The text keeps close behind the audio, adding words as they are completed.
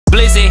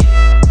Blizzy.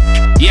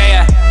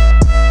 Yeah.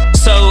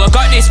 So I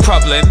got this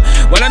problem.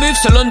 When I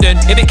moved to London,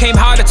 it became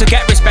harder to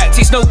get respect.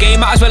 It's no game,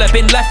 might as well have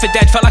been left for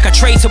dead. Felt like a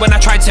traitor when I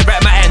tried to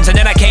rep my ends. And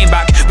then I came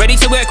back, ready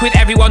to work with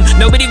everyone.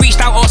 Nobody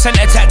reached out or sent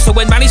a text. So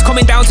when Manny's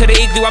coming down to the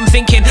igloo, I'm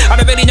thinking, I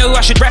don't really know who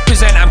I should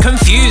represent. I'm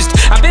confused.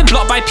 I've been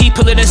blocked by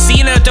people in the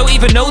scene and I don't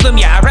even know them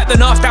yet. I rep the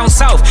north down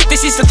south.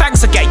 This is the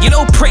thanks I get. You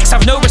know pricks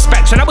have no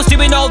respect. When I was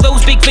doing all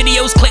those big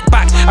videos, click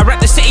back. I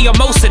rep the city on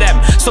most of them.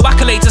 So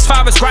accolades as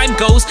far as rhyme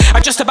goes, I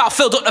just about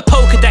filled up the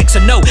Pokedex.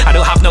 And no, I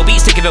don't have no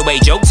beats to give away,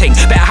 joking.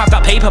 Better have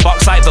that paper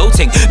box like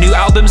voting. New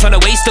albums on the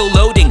way, still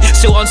loading.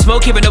 Still on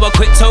smoke, even though I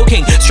quit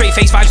toking. Straight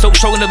face vibes don't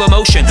show no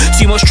emotion.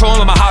 Too much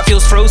trauma, my heart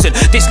feels frozen.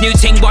 This new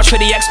ting, watch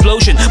for the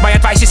explosion. My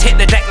advice is hit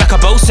the deck like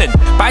a bosun.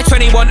 By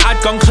 21,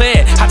 I'd gone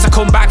clear. Had to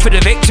come back for the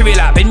victory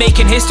lap. Been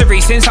making history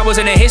since I was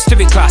in a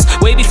history class.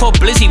 Way before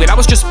Blizzy, when I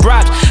was just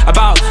Brad.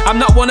 About, I'm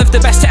not one of the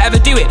best to ever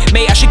do it.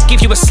 Mate, I should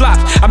give you a slap.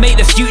 I made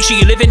the future,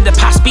 you live in the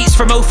past. Beats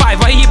from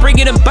 05, why are you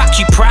bringing them back,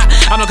 you prat?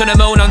 I'm not gonna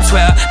moan on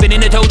Twitter. Been in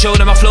the dojo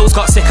and my flows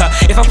got sicker.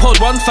 If I poured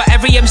one for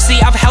every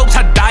MC I've helped,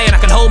 I'd die and I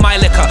can hold my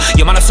liquor.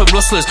 Your man are some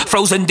rustlers,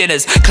 frozen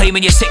dinners,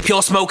 claiming you're sick,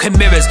 pure smoke and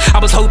mirrors. I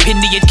was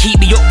hoping that you'd keep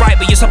me upright,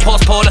 but your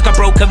support's poor like a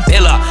broken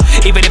pillar.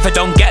 Even if I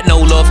don't get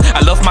no love, I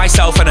love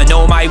myself and I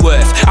know my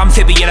worth.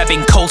 Amphibian, I've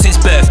been cold since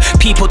birth.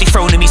 People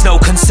dethroning me's no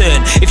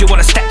concern. If you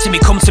wanna step to me,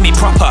 come to me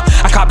proper.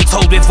 I can't be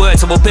told with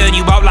words, I will burn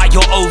you out like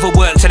you're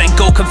overworked. And then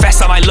go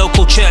confess at my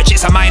local church,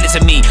 it's a minor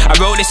to me. I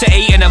wrote this at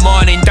 8 in the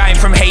morning, dying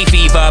from hay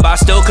fever, but I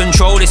still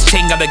control this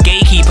thing, I'm the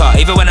gatekeeper.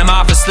 Even when I'm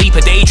half asleep,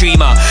 a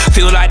daydreamer.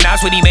 Feel like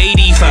Nas when he made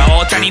Ether,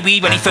 or Danny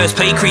Weed when he first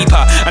played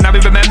Creeper. And I'll be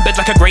remembered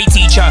like a great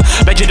teacher.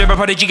 Legend of a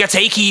prodigy, I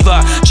take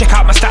either. Check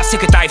out my stats,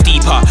 take a dive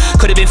deeper.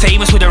 Could've been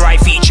famous with the right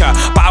feature,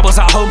 but I was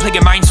at home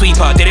playing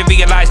Minesweeper. Didn't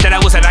realise that I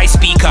was a nice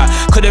speaker.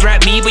 Could've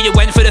rapped me, but you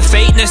went for the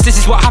fakeness. This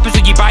is what happens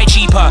when you buy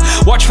cheaper.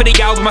 Watch for the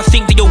album, I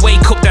think that you'll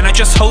wake up. Then I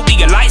just hope that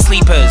you're light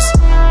sleepers.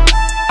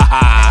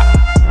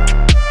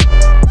 Haha.